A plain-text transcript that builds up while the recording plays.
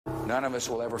None of us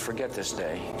will ever forget this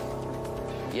day,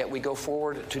 yet we go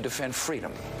forward to defend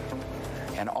freedom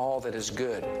and all that is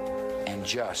good and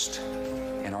just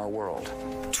in our world.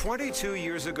 22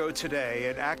 years ago today,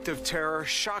 an act of terror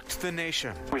shocked the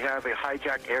nation. We have a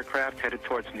hijacked aircraft headed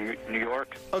towards New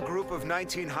York. A group of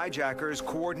 19 hijackers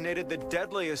coordinated the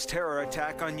deadliest terror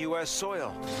attack on U.S.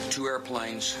 soil. 2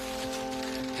 airplanes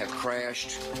have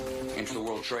crashed into the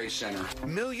World Trade Center.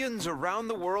 Millions around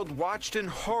the world watched in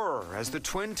horror as the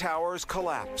Twin Towers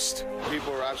collapsed.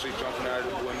 People were actually jumping out of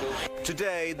the windows.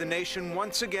 Today, the nation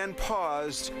once again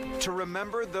paused to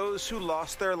remember those who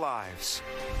lost their lives.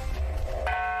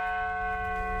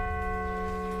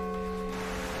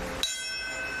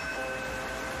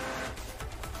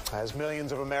 As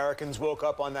millions of Americans woke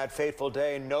up on that fateful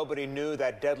day, nobody knew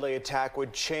that deadly attack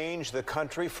would change the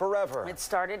country forever. It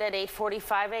started at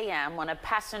 8:45 a.m. when a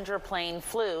passenger plane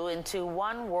flew into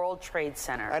One World Trade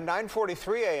Center. At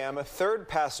 9:43 a.m., a third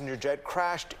passenger jet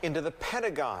crashed into the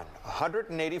Pentagon.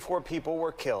 184 people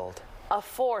were killed. A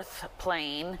fourth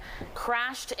plane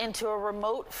crashed into a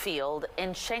remote field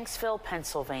in Shanksville,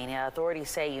 Pennsylvania. Authorities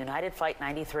say United Flight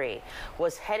 93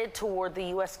 was headed toward the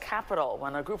U.S. Capitol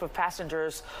when a group of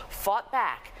passengers fought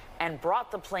back and brought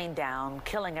the plane down,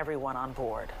 killing everyone on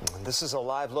board. This is a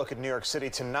live look at New York City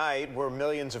tonight, where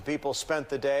millions of people spent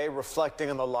the day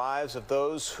reflecting on the lives of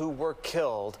those who were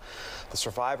killed. The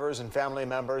survivors and family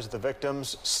members of the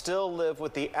victims still live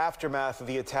with the aftermath of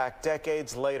the attack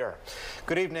decades later.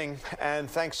 Good evening, and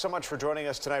thanks so much for joining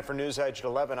us tonight for News Edge at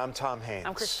 11. I'm Tom Haines.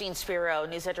 I'm Christine Spiro.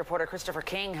 News Edge reporter Christopher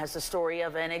King has the story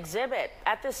of an exhibit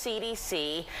at the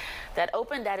CDC that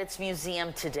opened at its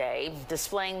museum today,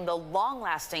 displaying the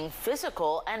long-lasting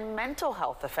physical and mental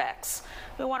health effects.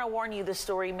 We want to warn you this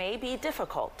story may be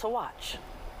difficult to watch.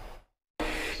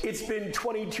 It's been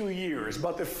 22 years,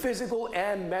 but the physical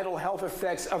and mental health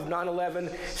effects of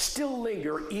 9/11 still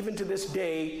linger even to this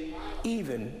day,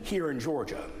 even here in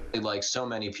Georgia. Like so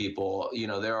many people, you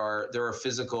know, there are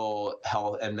physical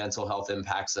health and mental health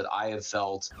impacts that I have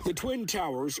felt. The Twin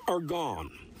Towers are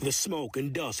gone. The smoke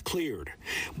and dust cleared.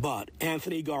 But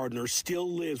Anthony Gardner still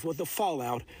lives with the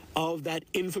fallout of that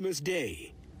infamous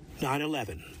day,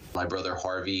 9/11. My brother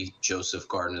Harvey Joseph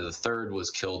Gardner III was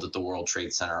killed at the World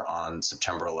Trade Center on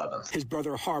September 11th. His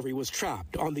brother Harvey was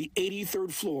trapped on the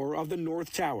 83rd floor of the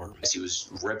North Tower. He was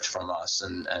ripped from us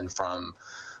and from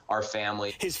our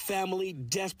family. His family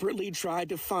desperately tried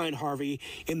to find Harvey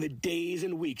in the days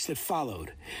and weeks that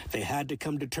followed. They had to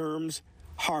come to terms.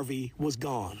 Harvey was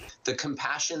gone. The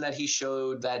compassion that he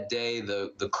showed that day,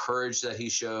 the courage that he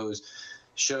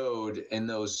showed in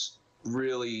those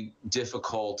really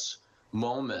difficult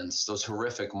moments, those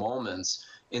horrific moments,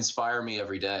 inspire me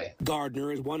every day.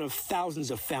 Gardner is one of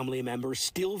thousands of family members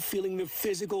still feeling the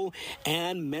physical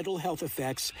and mental health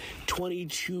effects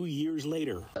 22 years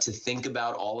later. To think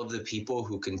about all of the people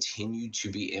who continue to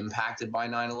be impacted by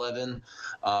 9/11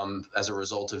 as a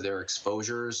result of their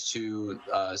exposures to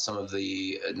some of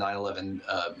the 9/11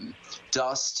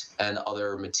 dust and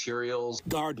other materials.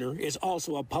 Gardner is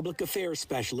also a public affairs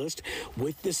specialist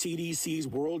with the CDC's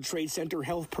World Trade Center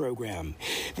Health Program.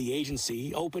 The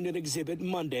agency opened an exhibit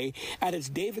Monday at its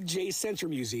David J. Sensor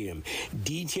Museum,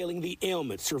 detailing the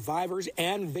ailments survivors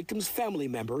and victims' family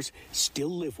members still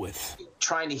live with.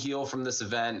 Trying to heal from this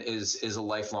event is a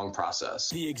lifelong process.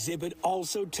 The exhibit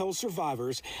also tells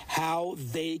survivors how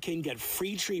they can get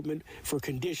free treatment for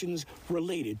conditions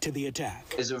related to the attack.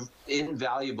 It's an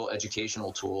invaluable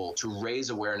educational tool to raise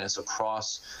awareness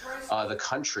across the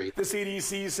country. The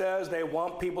CDC says they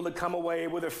want people to come away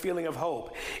with a feeling of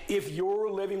hope. If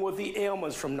you're living with the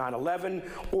ailments from 9/11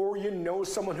 or you know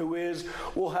someone who is,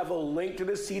 we'll have a link to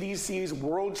the CDC's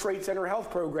World Trade Center Health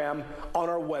Program on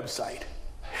our website.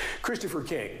 Christopher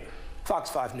King, Fox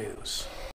 5 News.